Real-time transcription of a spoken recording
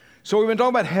So we've been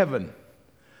talking about heaven,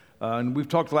 and we've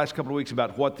talked the last couple of weeks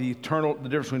about what the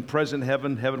difference between present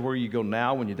heaven, heaven where you go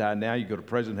now, when you die now, you go to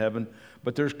present heaven,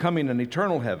 but there's coming an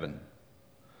eternal heaven,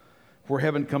 where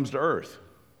heaven comes to earth.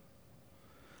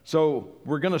 So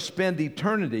we're going to spend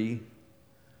eternity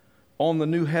on the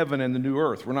new heaven and the new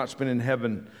earth. We're not spending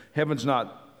heaven's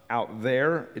not out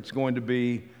there, it's going to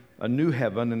be a new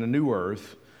heaven and a new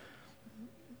earth,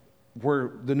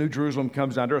 where the New Jerusalem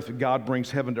comes down to earth. God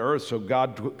brings heaven to earth, so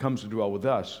God comes to dwell with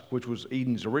us, which was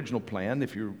Eden's original plan.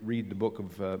 If you read the book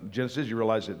of Genesis, you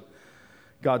realize that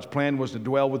God's plan was to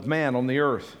dwell with man on the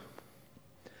earth.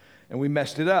 And we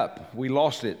messed it up. We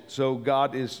lost it. So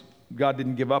God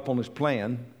didn't give up on his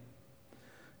plan.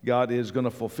 God is going to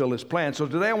fulfill his plan. So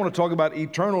today I want to talk about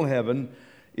eternal heaven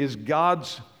is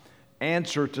God's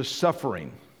answer to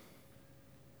suffering.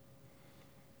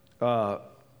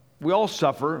 We all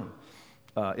suffer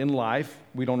in life.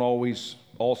 We don't always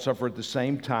all suffer at the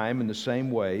same time in the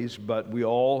same ways, but we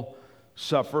all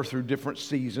suffer through different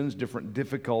seasons, different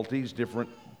difficulties, different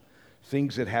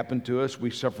things that happen to us.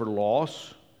 We suffer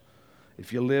loss.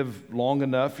 If you live long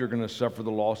enough, you're going to suffer the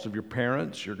loss of your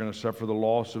parents. You're going to suffer the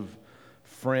loss of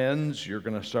friends. You're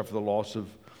going to suffer the loss of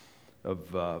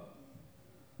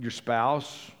your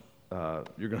spouse.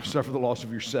 You're going to suffer the loss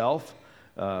of yourself.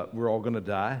 We're all going to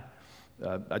die.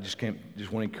 I just want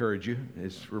to encourage you,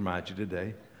 just remind you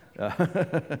today.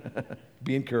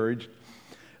 Be encouraged.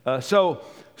 So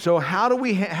how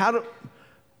we handle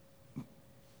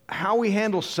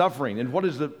suffering, and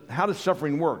how does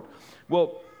suffering work?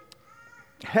 Well,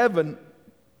 heaven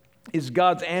is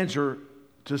God's answer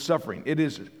to suffering.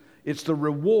 It's the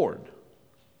reward.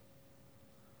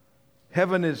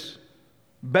 Heaven is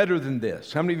better than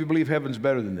this. How many of you believe heaven's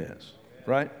better than this?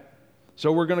 Right?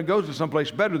 So we're going to go to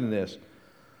someplace better than this.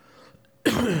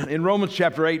 In Romans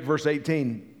chapter 8, verse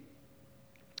 18,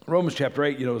 Romans chapter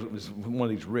 8, is one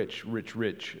of these rich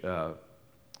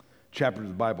chapters of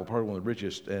the Bible, probably one of the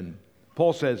richest. And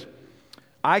Paul says,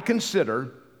 I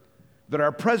consider that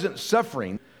our present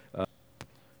suffering,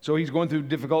 so he's going through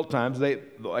difficult times.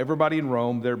 Everybody in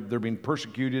Rome, they're being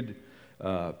persecuted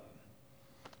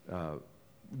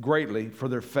greatly for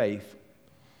their faith.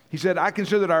 He said, I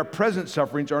consider that our present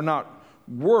sufferings are not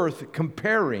worth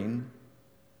comparing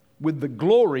with the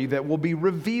glory that will be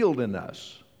revealed in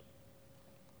us.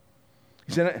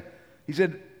 He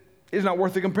said it's not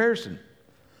worth the comparison.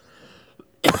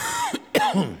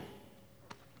 I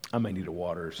may need a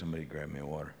water. Somebody grab me a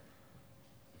water.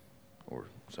 Or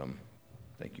some.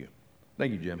 Thank you.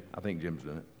 Thank you, Jim. I think Jim's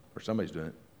doing it. Or somebody's doing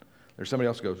it. There's somebody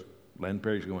else goes. Landon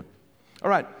Perry's going. All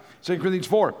right. 2 Corinthians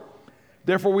 4.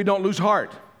 Therefore we don't lose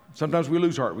heart. Sometimes we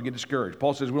lose heart. We get discouraged.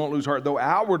 Paul says we don't lose heart. Though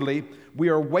outwardly we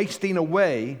are wasting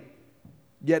away,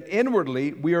 yet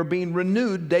inwardly we are being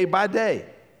renewed day by day.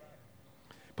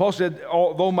 Paul said,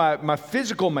 although my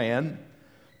physical man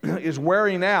is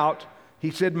wearing out, he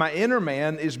said my inner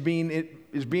man is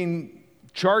being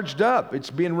charged up. It's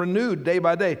being renewed day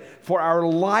by day. For our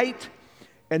light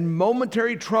and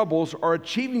momentary troubles are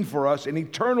achieving for us an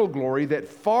eternal glory that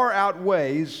far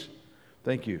outweighs,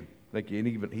 thank you, and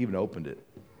he even opened it.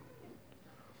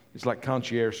 It's like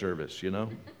concierge service, He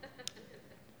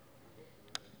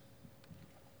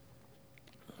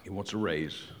wants a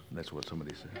raise. That's what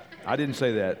somebody said. I didn't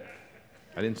say that.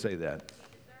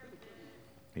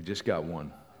 He just got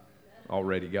one.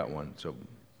 Already got one. So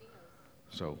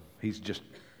he's just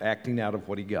acting out of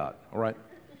what he got. All right?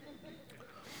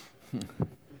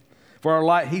 For our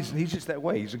light, he's just that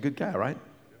way. He's a good guy, right?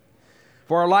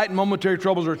 For our light and momentary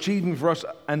troubles are achieving for us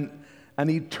an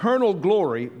eternal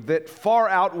glory that far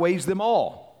outweighs them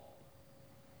all.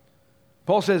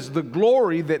 Paul says the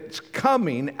glory that's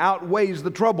coming outweighs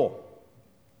the trouble.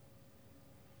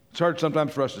 It's hard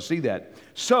sometimes for us to see that.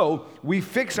 So we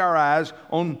fix our eyes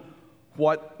on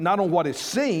not on what is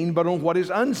seen, but on what is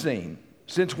unseen.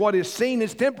 Since what is seen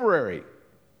is temporary.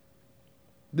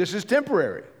 This is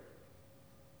temporary.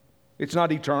 It's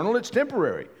not eternal, it's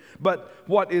temporary. But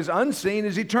what is unseen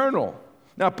is eternal.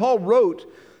 Now, Paul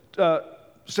wrote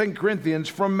 2 Corinthians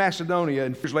from Macedonia,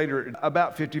 and years later,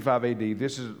 about 55 AD.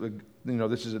 This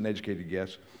is an educated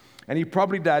guess. And he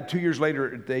probably died 2 years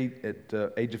later at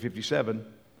the age of 57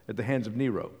 at the hands of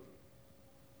Nero.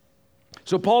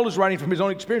 So Paul is writing from his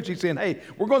own experience. He's saying, hey,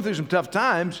 we're going through some tough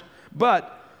times,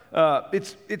 but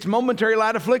it's momentary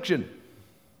light affliction.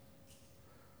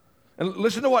 And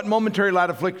listen to what momentary light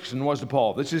affliction was to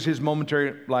Paul. This is his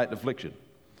momentary light affliction.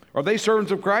 Are they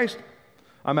servants of Christ?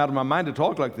 I'm out of my mind to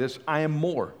talk like this. I am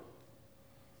more.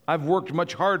 I've worked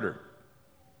much harder.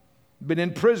 Been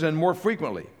in prison more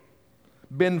frequently.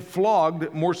 Been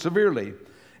flogged more severely.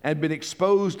 and been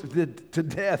exposed to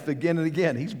death again and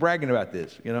again. He's bragging about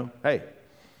this, you know. Hey,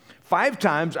 5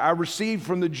 times I received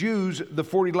from the Jews the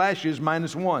 40 lashes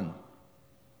minus 1.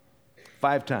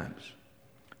 5 times.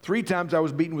 3 times I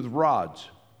was beaten with rods.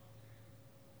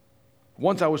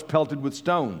 Once I was pelted with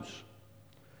stones.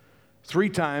 3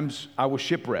 times I was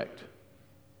shipwrecked.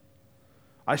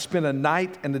 I spent a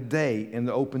night and a day in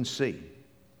the open sea.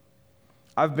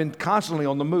 I've been constantly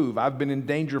on the move. I've been in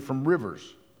danger from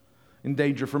rivers, in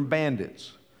danger from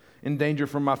bandits, in danger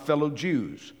from my fellow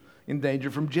Jews, in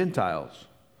danger from Gentiles,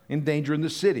 in danger in the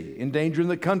city, in danger in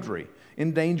the country,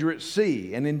 in danger at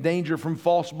sea, and in danger from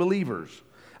false believers.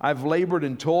 I've labored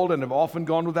and toiled and have often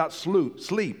gone without sleep.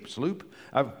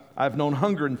 I've known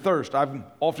hunger and thirst. I've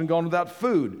often gone without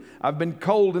food. I've been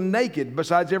cold and naked.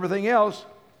 Besides everything else,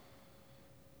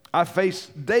 I face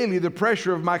daily the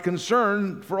pressure of my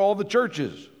concern for all the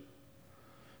churches.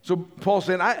 So Paul's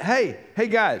saying, hey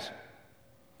guys,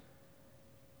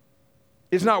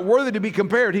 it's not worthy to be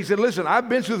compared. He said, listen, I've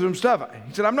been through some stuff.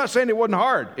 He said, I'm not saying it wasn't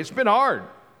hard. It's been hard.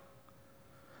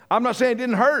 I'm not saying it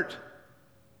didn't hurt.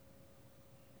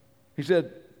 He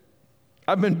said,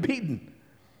 I've been beaten.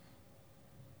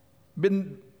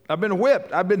 I've been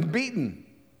whipped. I've been beaten.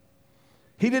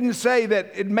 He didn't say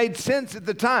that it made sense at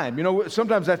the time. You know,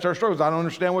 sometimes that's our struggles. I don't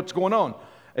understand what's going on.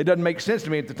 It doesn't make sense to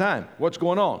me at the time. What's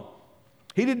going on?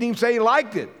 He didn't even say he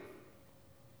liked it.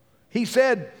 He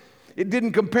said it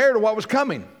didn't compare to what was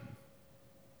coming.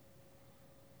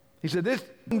 He said, this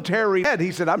momentary bad.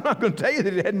 He said, I'm not going to tell you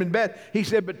that it hadn't been bad. He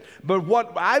said, but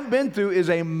what I've been through is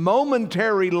a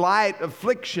momentary light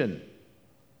affliction.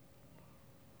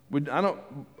 I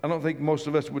don't think most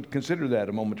of us would consider that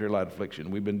a momentary light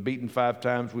affliction. We've been beaten 5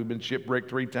 times. We've been shipwrecked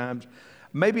 3 times.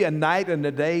 Maybe a night and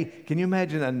a day. Can you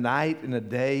imagine a night and a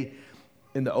day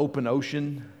in the open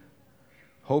ocean,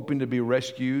 hoping to be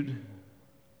rescued?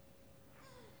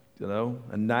 You know,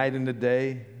 a night and a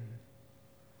day.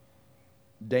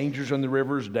 Dangers on the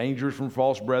rivers, dangers from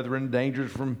false brethren, dangers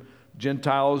from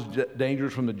Gentiles,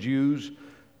 dangers from the Jews.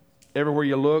 Everywhere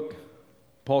you look,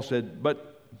 Paul said, but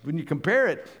when you compare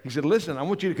it, he said, listen, I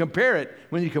want you to compare it.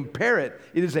 When you compare it,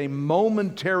 it is a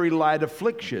momentary light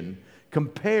affliction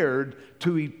compared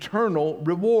to eternal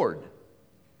reward.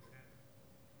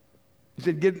 He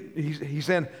said, he's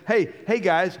saying, hey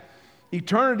guys,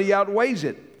 eternity outweighs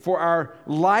it. For our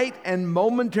light and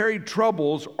momentary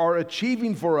troubles are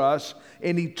achieving for us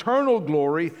an eternal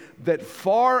glory that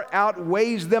far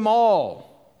outweighs them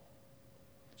all.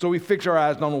 So we fix our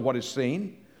eyes not on what is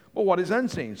seen, but what is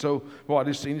unseen. So what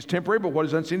is seen is temporary, but what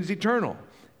is unseen is eternal.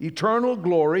 Eternal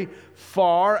glory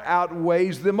far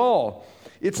outweighs them all.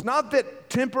 It's not that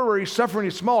temporary suffering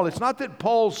is small. It's not that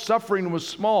Paul's suffering was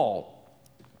small,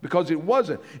 because it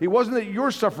wasn't. It wasn't that your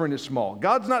suffering is small.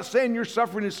 God's not saying your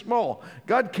suffering is small.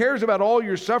 God cares about all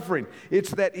your suffering.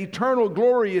 It's that eternal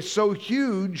glory is so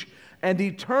huge and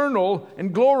eternal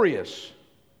and glorious.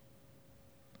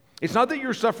 It's not that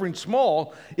you're suffering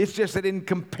small. It's just that in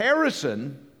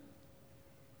comparison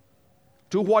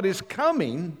to what is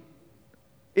coming,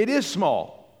 it is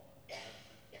small.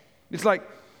 It's like,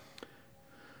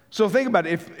 so think about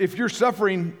it. If your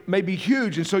suffering may be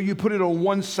huge, and so you put it on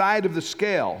one side of the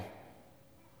scale.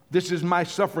 This is my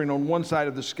suffering on one side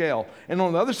of the scale. And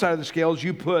on the other side of the scales,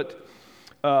 you put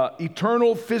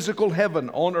eternal physical heaven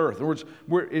on earth. In other words,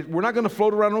 we're not going to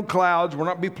float around on clouds. We're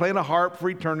not going to be playing a harp for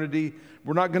eternity.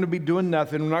 We're not going to be doing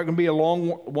nothing. We're not going to be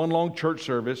one long church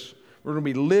service. We're going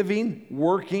to be living,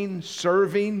 working,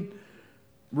 serving,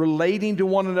 relating to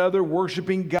one another,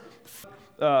 worshiping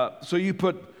God. So you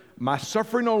put my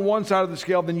suffering on one side of the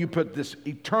scale, then you put this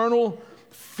eternal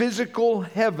physical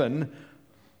heaven,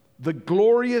 the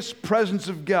glorious presence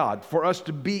of God, for us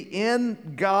to be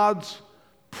in God's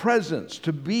presence,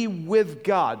 to be with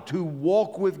God, to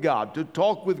walk with God, to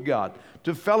talk with God,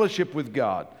 to fellowship with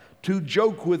God, to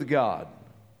joke with God.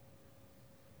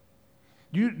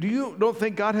 You don't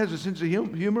think God has a sense of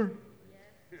humor? Yes.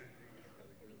 Have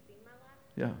you seen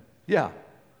my life? Yeah.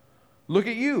 Look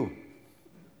at you,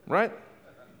 right?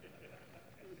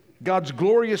 God's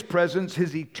glorious presence,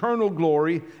 His eternal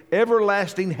glory,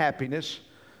 everlasting happiness,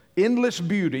 endless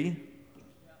beauty,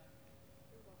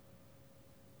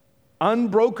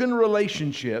 unbroken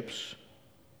relationships,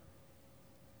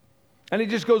 and it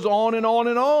just goes on and on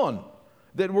and on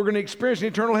that we're going to experience in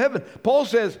eternal heaven. Paul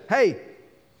says, hey,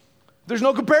 there's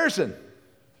no comparison.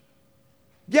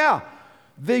 Yeah,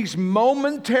 these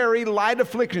momentary light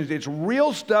afflictions, it's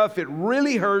real stuff, it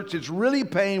really hurts, it's really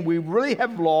pain, we really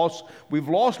have lost. We've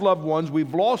lost loved ones,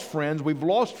 we've lost friends, we've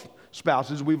lost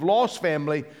spouses, we've lost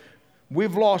family,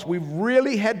 we've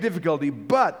really had difficulty,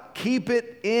 but keep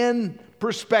it in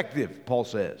perspective, Paul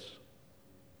says.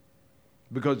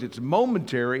 because it's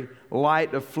momentary,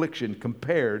 light affliction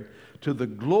compared to the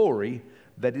glory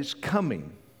that is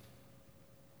coming.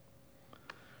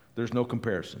 There's no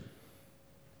comparison.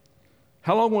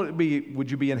 How long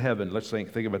would you be in heaven? Let's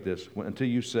think about this, until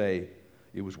you say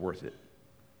it was worth it.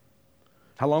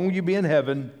 How long will you be in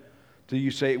heaven till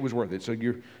you say it was worth it? So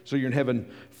you're in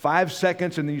heaven 5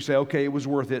 seconds, and then you say, okay, it was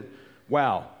worth it.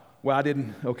 Wow. Well, I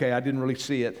didn't really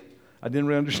see it. I didn't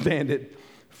really understand it.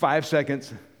 5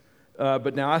 seconds,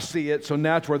 but now I see it, so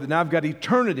now it's worth it. Now I've got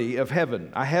eternity of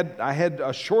heaven. I had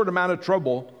a short amount of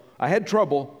trouble. I had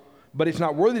trouble, but it's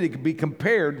not worthy to be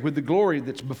compared with the glory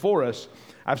that's before us.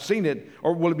 I've seen it.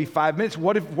 Or will it be 5 minutes?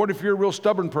 What if you're a real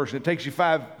stubborn person? It takes you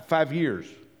five years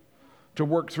to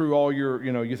work through all your,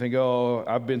 you think, oh,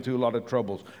 I've been through a lot of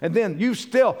troubles. And then you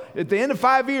still, at the end of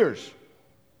 5 years,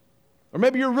 or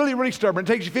maybe you're really, really stubborn, it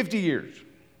takes you 50 years.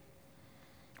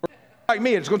 Or like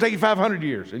me, it's going to take you 500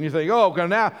 years. And you think, oh,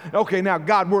 now,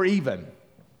 God, we're even.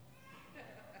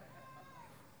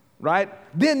 Right?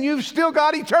 Then you've still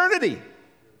got eternity.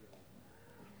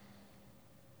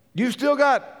 You've still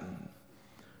got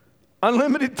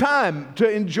unlimited time to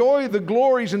enjoy the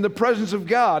glories and the presence of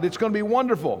God. It's going to be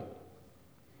wonderful.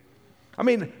 I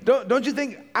mean, don't you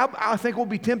think, I think we'll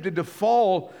be tempted to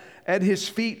fall at his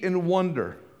feet in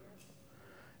wonder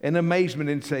and amazement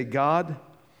and say, God,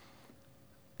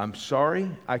 I'm sorry,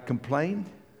 I complained,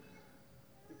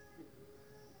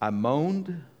 I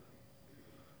moaned,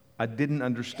 I didn't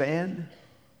understand,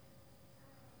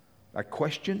 I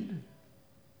questioned,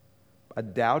 I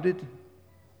doubted,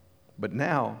 but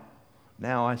now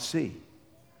I see.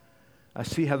 I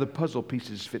see how the puzzle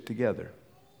pieces fit together.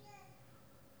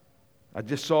 I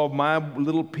just saw my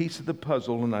little piece of the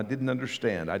puzzle and I didn't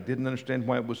understand. I didn't understand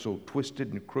why it was so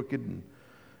twisted and crooked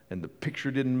and the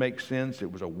picture didn't make sense. It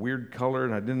was a weird color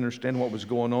and I didn't understand what was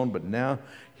going on. But now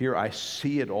here I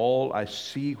see it all. I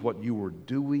see what you were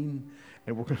doing.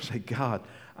 And we're going to say, God,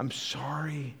 I'm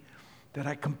sorry that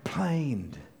I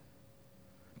complained.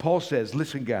 Paul says,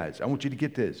 listen guys, I want you to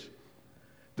get this.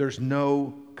 There's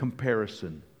no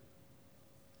comparison.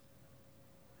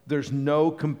 There's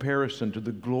no comparison to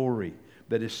the glory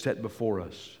that is set before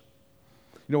us.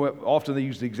 You know, often they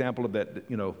use the example of that,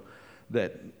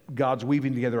 that God's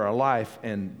weaving together our life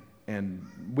and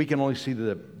we can only see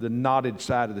the knotted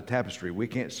side of the tapestry. We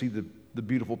can't see the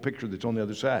beautiful picture that's on the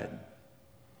other side.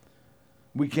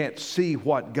 We can't see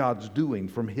what God's doing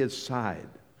from his side.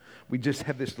 We just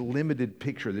have this limited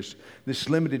picture, this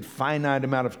limited finite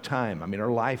amount of time. I mean,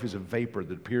 our life is a vapor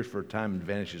that appears for a time and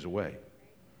vanishes away.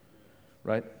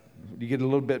 Right? You get a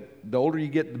little bit, the older you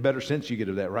get, the better sense you get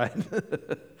of that, right?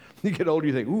 You get older,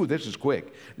 you think, ooh, this is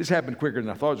quick. This happened quicker than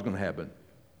I thought it was going to happen.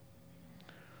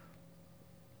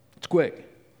 It's quick.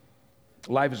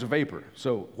 Life is a vapor.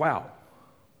 So, wow.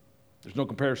 There's no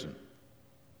comparison.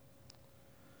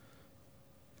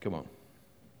 Come on.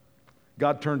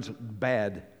 God turns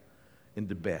bad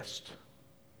into best.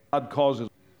 God causes,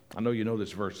 I know you know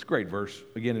this verse, it's a great verse,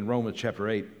 again in Romans chapter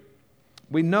 8.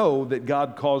 We know that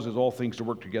God causes all things to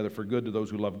work together for good to those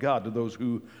who love God, to those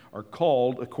who are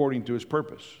called according to his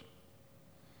purpose.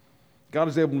 God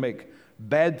is able to make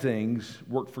bad things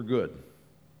work for good.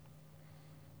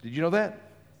 Did you know that?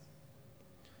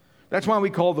 That's why we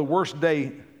call the worst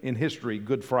day in history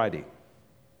Good Friday.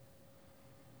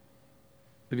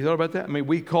 Have you thought about that? I mean,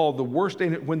 we call the worst day,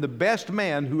 when the best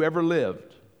man who ever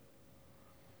lived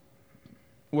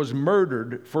was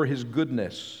murdered for his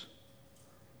goodness,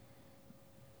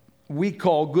 we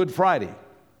call Good Friday.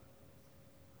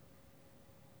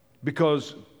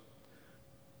 Because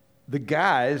the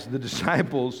guys, the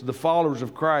disciples, the followers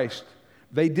of Christ,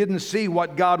 they didn't see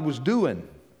what God was doing.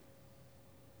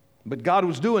 But God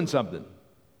was doing something.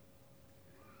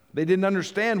 They didn't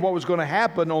understand what was going to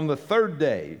happen on the third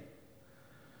day.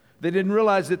 They didn't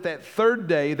realize that that third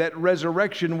day, that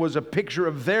resurrection, was a picture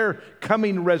of their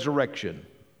coming resurrection.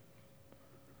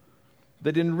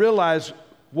 They didn't realize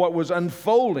what was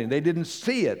unfolding. They didn't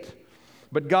see it.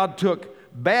 But God took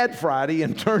Bad Friday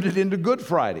and turned it into Good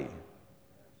Friday.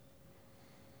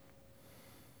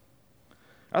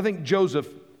 I think Joseph,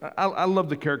 I love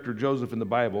the character of Joseph in the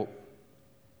Bible.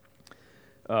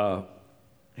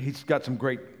 He's got some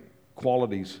great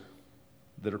qualities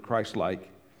that are Christ-like.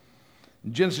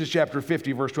 In Genesis chapter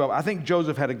 50, verse 12, I think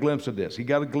Joseph had a glimpse of this. He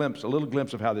got a little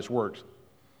glimpse of how this works.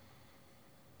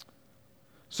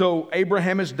 So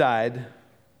Abraham has died.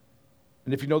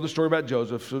 And if you know the story about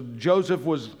Joseph, so Joseph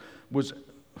was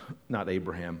not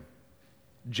Abraham.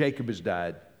 Jacob has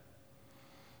died.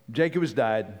 Jacob has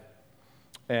died.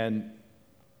 And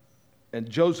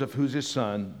Joseph, who's his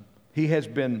son, he's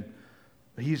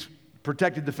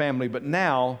protected the family, but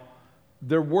now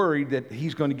they're worried that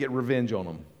he's going to get revenge on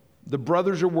them. The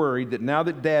brothers are worried that now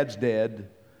that Dad's dead,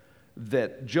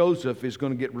 that Joseph is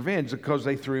going to get revenge because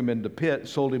they threw him in the pit,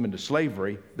 sold him into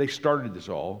slavery. They started this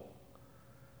all.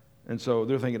 And so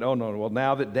they're thinking, oh, no, well,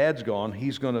 now that Dad's gone,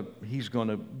 he's going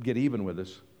to get even with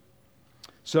us.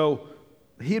 So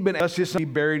he had been asked his son to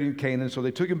be buried in Canaan, so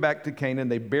they took him back to Canaan.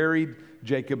 They buried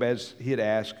Jacob as he had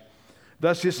asked.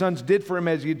 Thus his sons did for him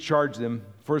as he had charged them.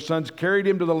 For his sons carried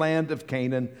him to the land of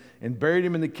Canaan and buried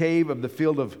him in the cave of the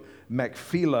field of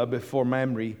Machpelah before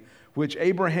Mamre, which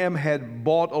Abraham had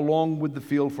bought along with the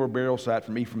field for a burial site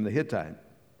from Ephraim the Hittite.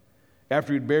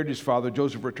 After he had buried his father,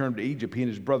 Joseph returned to Egypt, he and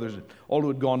his brothers, all who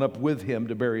had gone up with him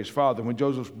to bury his father. When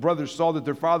Joseph's brothers saw that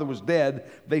their father was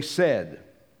dead, they said,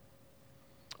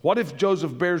 "What if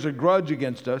Joseph bears a grudge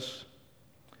against us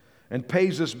and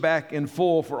pays us back in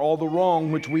full for all the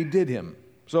wrong which we did him?"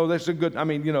 So that's a good,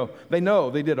 they know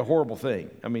they did a horrible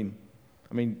thing. I mean,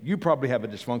 you probably have a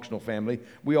dysfunctional family.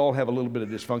 We all have a little bit of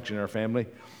dysfunction in our family.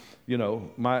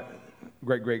 My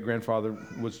great-great-grandfather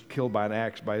was killed by an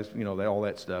axe, by his, all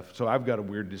that stuff. So I've got a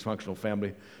weird dysfunctional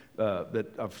family that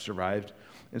I've survived.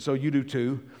 And so you do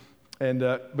too. And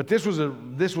but this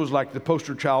was like the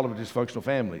poster child of dysfunctional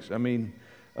families. I mean,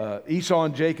 Esau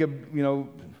and Jacob,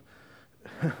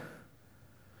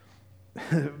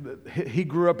 he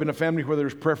grew up in a family where there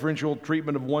was preferential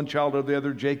treatment of one child over the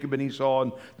other, Jacob and Esau,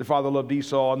 and the father loved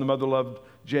Esau and the mother loved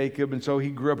Jacob, and so he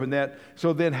grew up in that.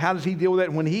 So then how does he deal with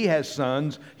that? When he has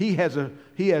sons, he has a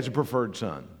preferred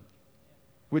son,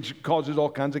 which causes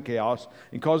all kinds of chaos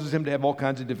and causes him to have all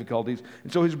kinds of difficulties.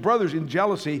 And so his brothers, in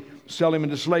jealousy, sell him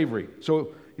into slavery. So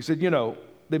he said,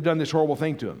 they've done this horrible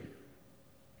thing to him.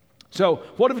 So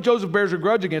what if Joseph bears a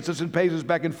grudge against us and pays us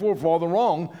back in full for all the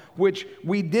wrong which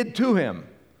we did to him?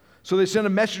 So they sent a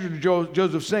messenger to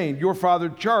Joseph saying, "Your father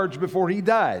charged before he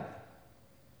died.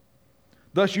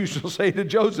 Thus you shall say to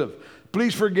Joseph,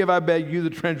 'Please forgive, I beg you, the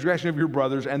transgression of your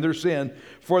brothers and their sin,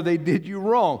 for they did you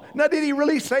wrong.'" Now, did he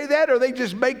really say that, or they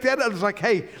just make that up? It's like,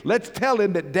 hey, let's tell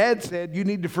him that Dad said you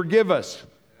need to forgive us.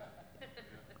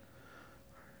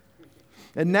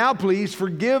 "And now, please,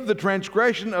 forgive the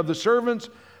transgression of the servants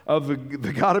of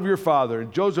the God of your father."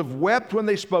 And Joseph wept when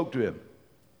they spoke to him.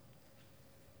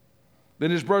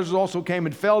 Then his brothers also came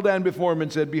and fell down before him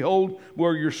and said, "Behold,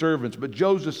 we're your servants." But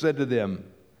Joseph said to them,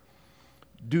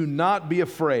 "Do not be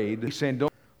afraid," he's saying,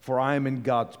 "for I am in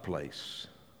God's place."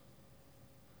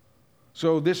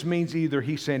 So this means either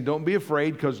he's saying, don't be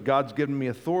afraid because God's given me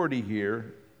authority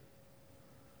here,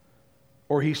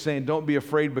 or he's saying, don't be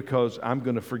afraid because I'm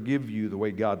going to forgive you the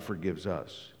way God forgives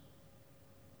us.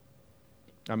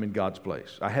 I'm in God's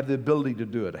place. I have the ability to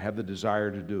do it. I have the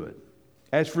desire to do it.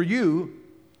 "As for you,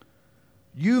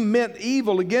 you meant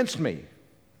evil against me,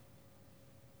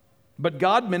 but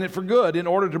God meant it for good in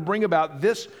order to bring about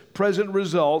this present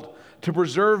result, to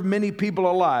preserve many people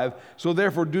alive. So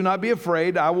therefore, do not be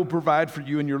afraid. I will provide for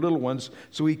you and your little ones."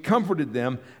 So he comforted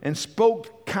them and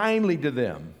spoke kindly to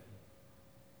them.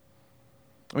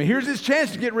 Here's his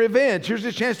chance to get revenge. Here's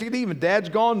his chance to get even. Dad's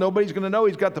gone. Nobody's going to know.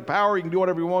 He's got the power. He can do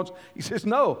whatever he wants. He says,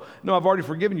 no, I've already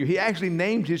forgiven you. He actually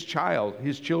named his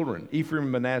children, Ephraim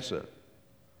and Manasseh.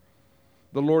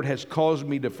 "The Lord has caused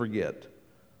me to forget.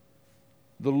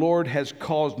 The Lord has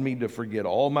caused me to forget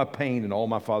all my pain in all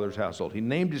my father's household." He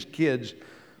named his kids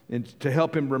to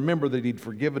help him remember that he'd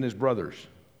forgiven his brothers.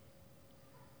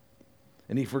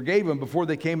 And he forgave them before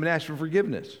they came and asked for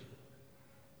forgiveness.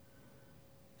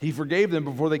 He forgave them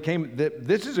before they came.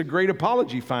 This is a great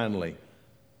apology, finally.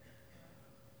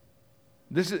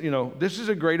 This is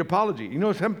a great apology.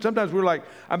 Sometimes we're like,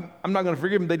 I'm not going to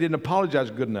forgive them. They didn't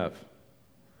apologize good enough.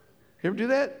 You ever do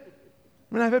that?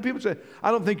 I've had people say,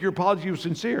 "I don't think your apology was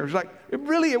sincere." It's like, it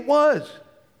was.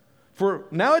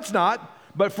 Now it's not,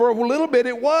 but for a little bit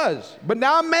it was. But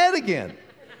now I'm mad again.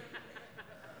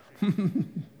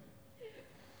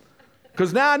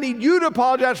 Because now I need you to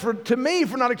apologize to me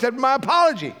for not accepting my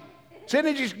apology. See, and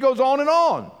it just goes on and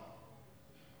on.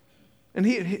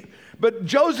 And but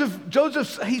Joseph,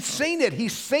 he's seen it.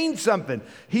 He's seen something.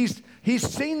 He's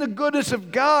seen the goodness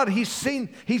of God. He's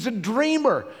a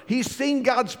dreamer. He's seen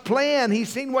God's plan. He's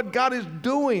seen what God is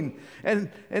doing. And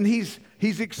he's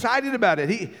excited about it.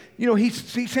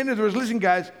 He's saying to us, "Listen,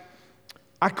 guys,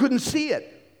 I couldn't see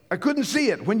it. I couldn't see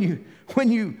it when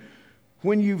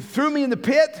you threw me in the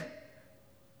pit.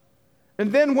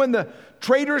 And then when the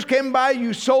traders came by,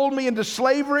 you sold me into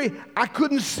slavery. I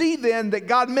couldn't see then that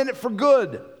God meant it for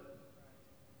good.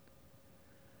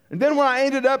 And then when I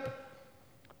ended up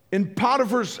in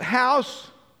Potiphar's house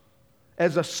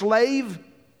as a slave,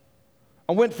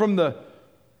 I went from the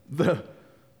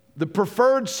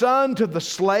preferred son to the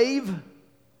slave.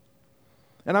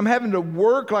 And I'm having to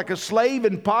work like a slave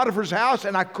in Potiphar's house,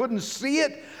 and I couldn't see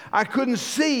it. I couldn't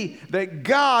see that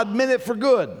God meant it for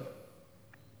good.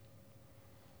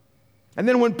 And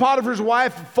then when Potiphar's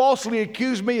wife falsely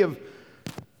accused me of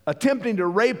attempting to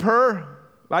rape her,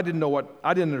 I didn't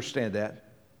understand that.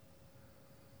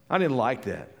 I didn't like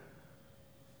that.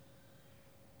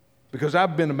 Because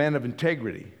I've been a man of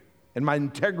integrity, and my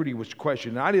integrity was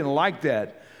questioned. And I didn't like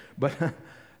that, but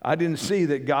I didn't see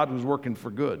that God was working for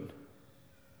good.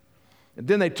 And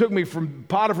then they took me from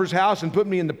Potiphar's house and put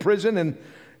me in the prison,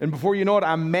 and before you know it,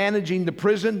 I'm managing the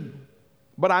prison,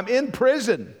 but I'm in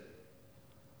prison.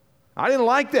 I didn't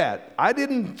like that. I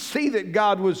didn't see that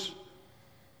God was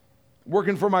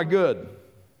working for my good.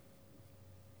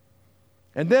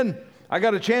 And then I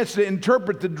got a chance to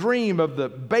interpret the dream of the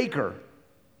baker,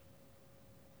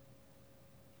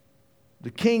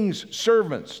 the king's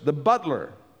servants, the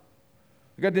butler.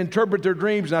 I got to interpret their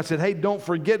dreams, and I said, hey, don't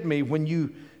forget me when you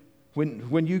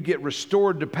get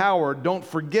restored to power. Don't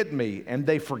forget me. And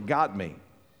they forgot me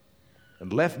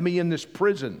and left me in this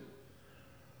prison.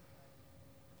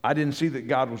 I didn't see that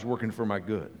God was working for my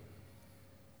good.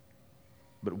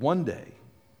 But one day,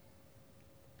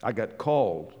 I got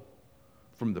called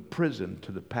from the prison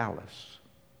to the palace.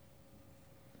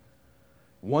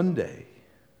 One day,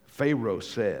 Pharaoh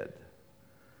said,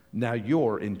 now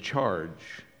you're in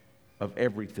charge of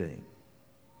everything.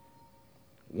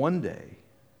 One day,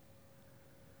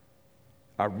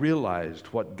 I realized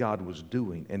what God was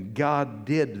doing, and God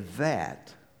did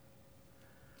that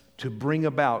to bring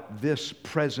about this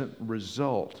present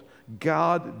result.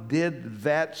 God did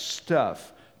that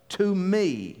stuff to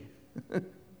me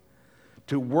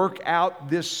to work out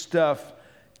this stuff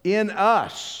in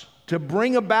us, to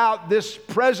bring about this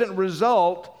present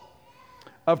result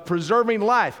of preserving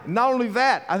life. Not only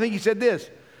that, I think he said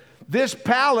this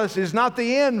palace is not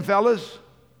the end, fellas.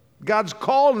 God's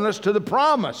calling us to the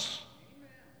promise.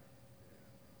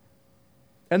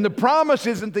 And the promise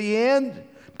isn't the end,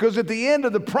 because at the end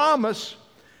of the promise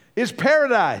is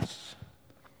paradise.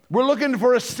 We're looking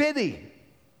for a city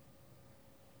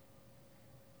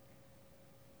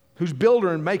whose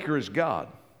builder and maker is God.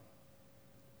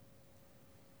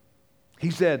 He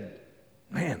said,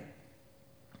 man,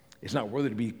 it's not worthy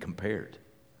to be compared,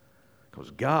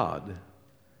 because God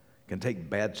can take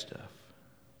bad stuff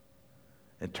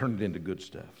and turn it into good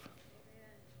stuff.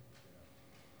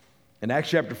 In Acts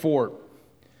chapter 4,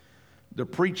 they're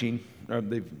preaching.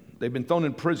 They've been thrown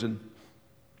in prison,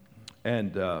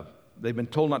 and they've been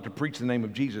told not to preach the name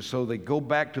of Jesus. So they go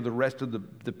back to the rest of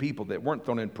the people that weren't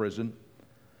thrown in prison,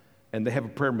 and they have a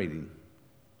prayer meeting.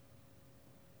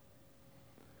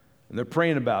 And they're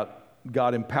praying about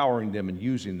God empowering them and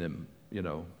using them, you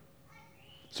know.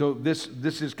 So this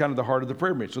is kind of the heart of the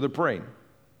prayer meeting. So they're praying.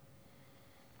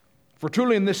 For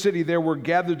truly in this city there were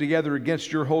gathered together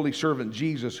against your holy servant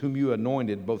Jesus, whom you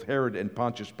anointed, both Herod and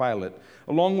Pontius Pilate,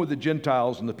 along with the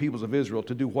Gentiles and the peoples of Israel,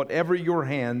 to do whatever your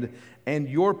hand and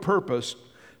your purpose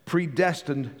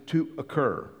predestined to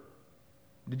occur.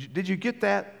 Did you get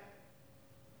that?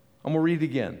 I'm going to read it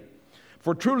again.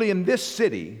 For truly in this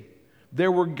city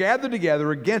there were gathered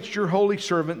together against your holy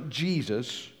servant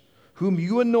Jesus, whom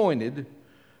you anointed,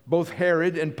 both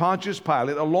Herod and Pontius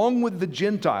Pilate, along with the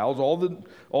Gentiles,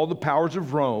 all the powers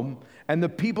of Rome, and the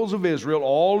peoples of Israel,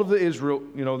 all of the Israel,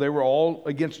 you know, they were all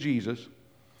against Jesus,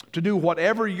 to do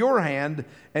whatever your hand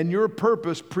and your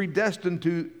purpose predestined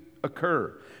to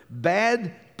occur.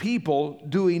 Bad people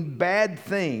doing bad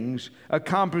things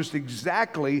accomplished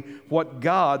exactly what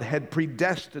God had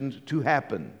predestined to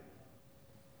happen.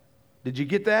 Did you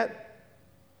get that?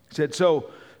 It said,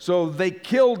 so they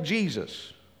killed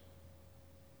Jesus.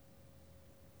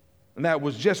 And that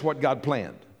was just what God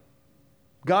planned.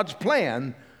 God's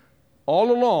plan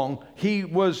all along, he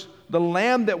was the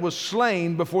lamb that was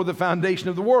slain before the foundation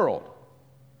of the world.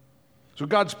 So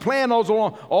God's plan all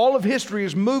along, all of history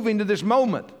is moving to this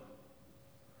moment.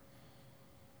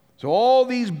 So all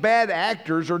these bad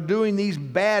actors are doing these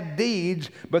bad deeds,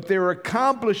 but they're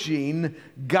accomplishing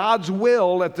God's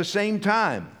will at the same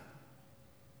time.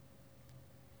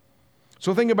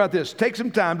 So think about this. Take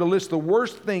some time to list the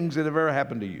worst things that have ever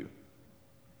happened to you.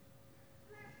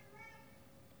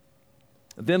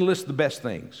 Then list the best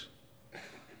things.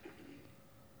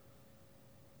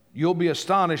 You'll be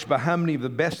astonished by how many of the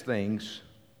best things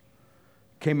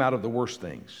came out of the worst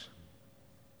things.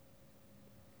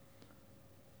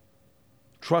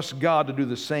 Trust God to do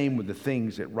the same with the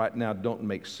things that right now don't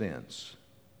make sense.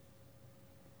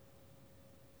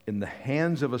 In the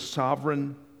hands of a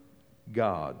sovereign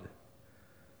God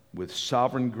with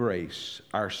sovereign grace,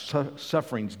 our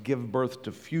sufferings give birth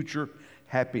to future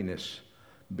happiness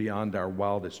beyond our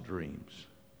wildest dreams.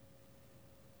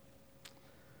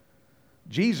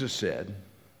 Jesus said,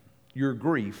 your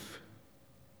grief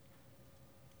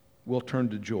will turn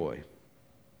to joy.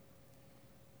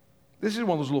 This is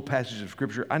one of those little passages of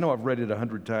Scripture. I know I've read it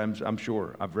 100 times. I'm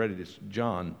sure I've read it. It's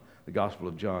John, the Gospel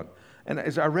of John. And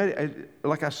as I read it,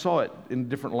 like I saw it in a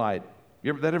different light.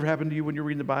 That ever happened to you when you're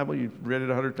reading the Bible? You've read it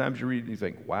 100 times, you read it and you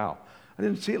think, wow, I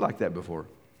didn't see it like that before.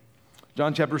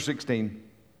 John chapter 16.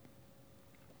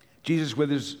 Jesus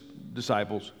with his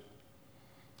disciples.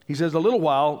 He says, a little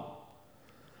while,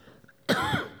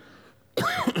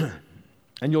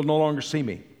 and you'll no longer see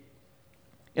me.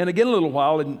 And again a little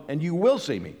while, and you will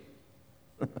see me.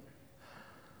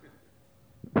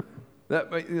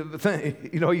 The thing,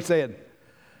 he said,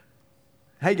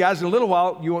 hey guys, in a little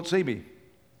while, you won't see me.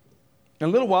 In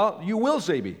a little while, you will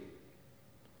see me.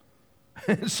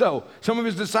 And so some of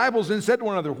his disciples then said to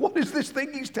one another, what is this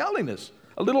thing he's telling us?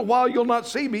 A little while you'll not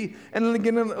see me, and then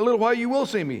again in a little while you will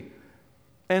see me.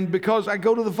 And because I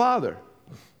go to the Father.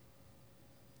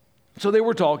 So they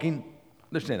were talking.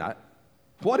 They're saying,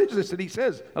 what is this that he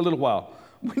says, a little while?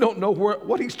 We don't know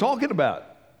what he's talking about.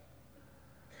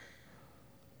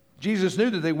 Jesus knew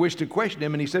that they wished to question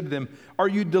him, and he said to them, are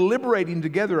you deliberating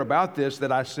together about this,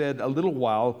 that I said, a little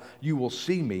while you will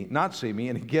see me, not see me,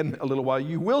 and again a little while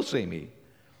you will see me?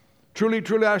 Truly,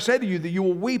 truly, I say to you that you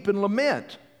will weep and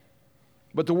lament,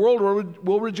 but the world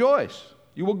will rejoice.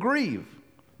 You will grieve,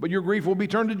 but your grief will be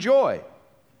turned to joy.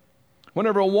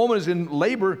 Whenever a woman is in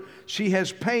labor, she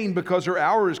has pain because her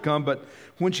hour has come, but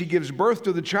when she gives birth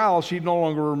to the child, she no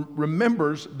longer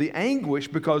remembers the anguish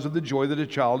because of the joy that a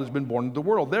child has been born into the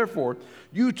world. Therefore,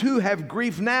 you too have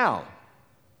grief now,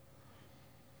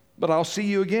 but I'll see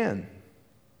you again,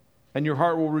 and your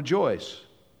heart will rejoice,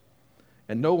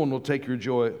 and no one will take your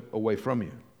joy away from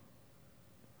you.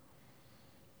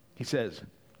 He says,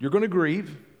 you're going to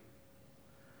grieve,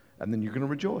 and then you're going to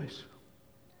rejoice.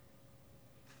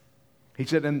 He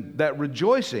said, and that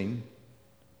rejoicing,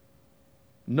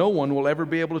 no one will ever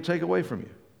be able to take away from you.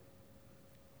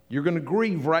 You're going to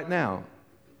grieve right now.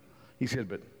 He said,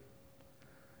 but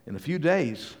in a few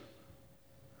days,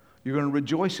 you're going to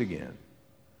rejoice again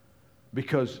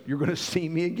because you're going to see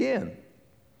me again.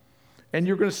 And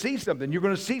you're going to see something. You're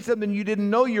going to see something you didn't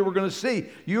know you were going to see.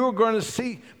 You're going to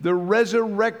see the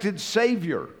resurrected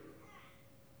Savior.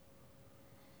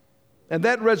 And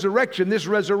that resurrection, this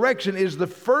resurrection is the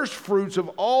first fruits of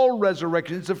all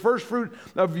resurrection. It's the first fruit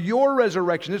of your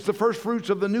resurrection. It's the first fruits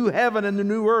of the new heaven and the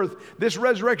new earth. This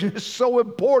resurrection is so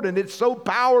important. It's so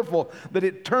powerful that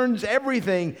it turns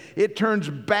everything. It turns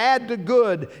bad to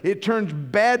good. It turns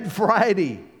bad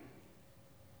Friday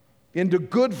into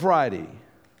Good Friday.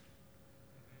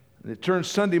 And it turns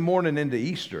Sunday morning into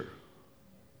Easter.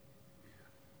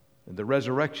 And the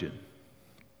resurrection.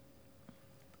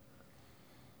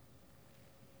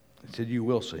 He said, you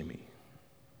will see me.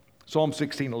 Psalm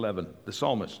 16:11, the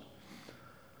psalmist.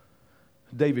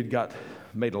 David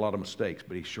made a lot of mistakes,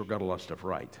 but he sure got a lot of stuff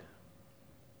right.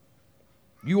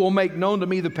 You will make known to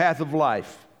me the path of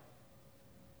life.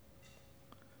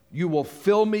 You will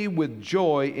fill me with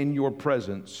joy in your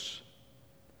presence,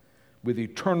 with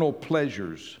eternal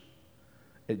pleasures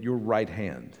at your right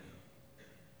hand.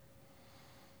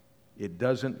 It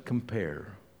doesn't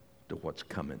compare to what's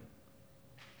coming.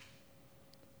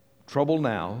 Trouble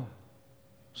now,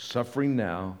 suffering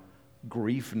now,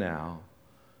 grief now.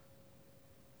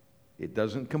 It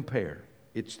doesn't compare.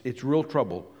 It's real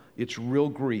trouble, it's real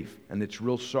grief, and it's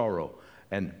real sorrow.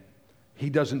 And he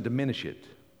doesn't diminish it.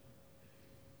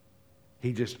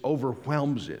 He just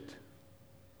overwhelms it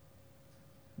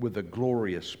with a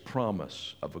glorious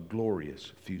promise of a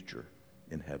glorious future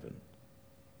in heaven.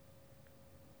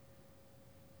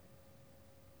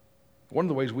 One of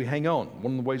the ways we hang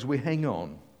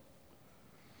on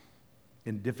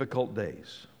in difficult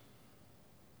days.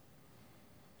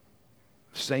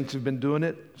 Saints have been doing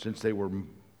it since they were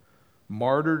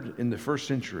martyred in the first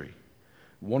century.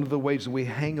 One of the ways that we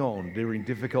hang on during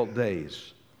difficult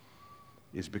days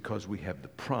is because we have the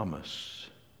promise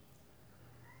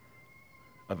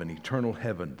of an eternal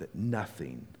heaven that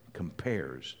nothing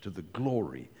compares to the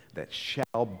glory that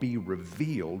shall be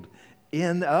revealed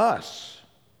in us.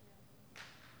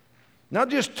 Not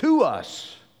just to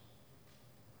us,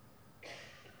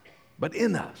 but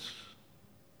in us.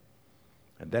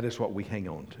 And that is what we hang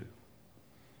on to.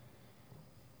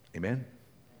 Amen?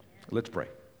 Let's pray.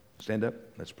 Stand up.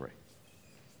 Let's pray.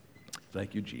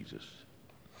 Thank you, Jesus.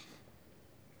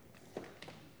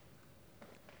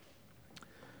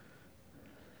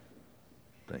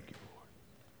 Thank you, Lord.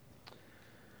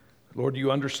 Lord,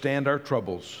 you understand our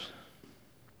troubles.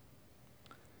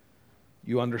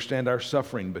 You understand our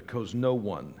suffering because no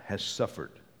one has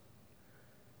suffered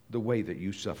the way that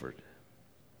you suffered.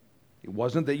 It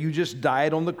wasn't that you just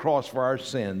died on the cross for our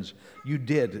sins. You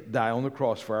did die on the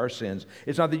cross for our sins.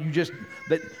 It's not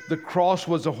that the cross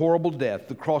was a horrible death.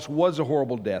 The cross was a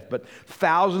horrible death, but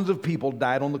thousands of people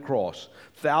died on the cross.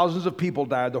 Thousands of people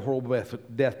died the horrible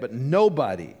death, but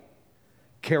nobody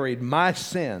carried my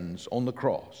sins on the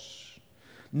cross.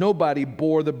 Nobody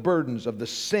bore the burdens of the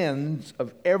sins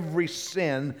of every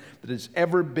sin that has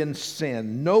ever been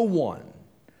sinned. No one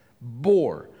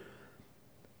bore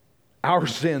our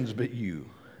sins but you.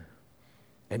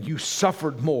 And you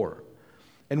suffered more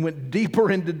and went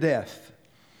deeper into death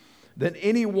than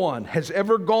anyone has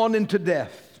ever gone into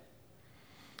death.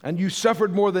 And you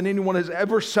suffered more than anyone has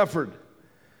ever suffered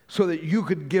so that you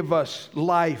could give us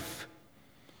life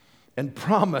and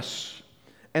promise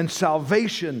and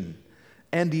salvation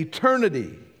and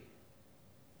eternity.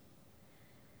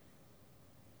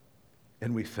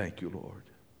 And we thank you, Lord.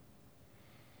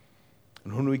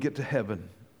 And when we get to heaven,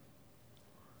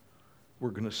 we're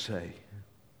going to say,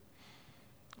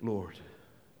 Lord,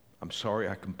 I'm sorry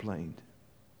I complained.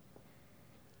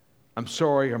 I'm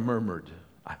sorry I murmured.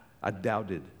 I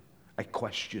doubted. I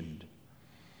questioned.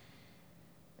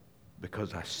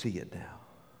 Because I see it now.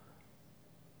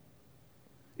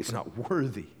 It's not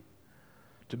worthy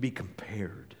to be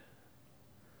compared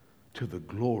to the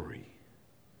glory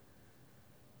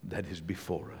that is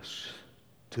before us,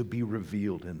 to be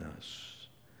revealed in us.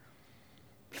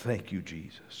 Thank you,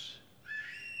 Jesus.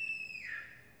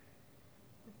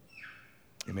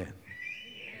 Amen.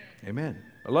 Amen.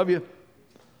 I love you.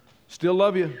 Still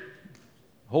love you.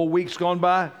 Whole week's gone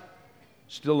by.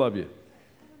 Still love you.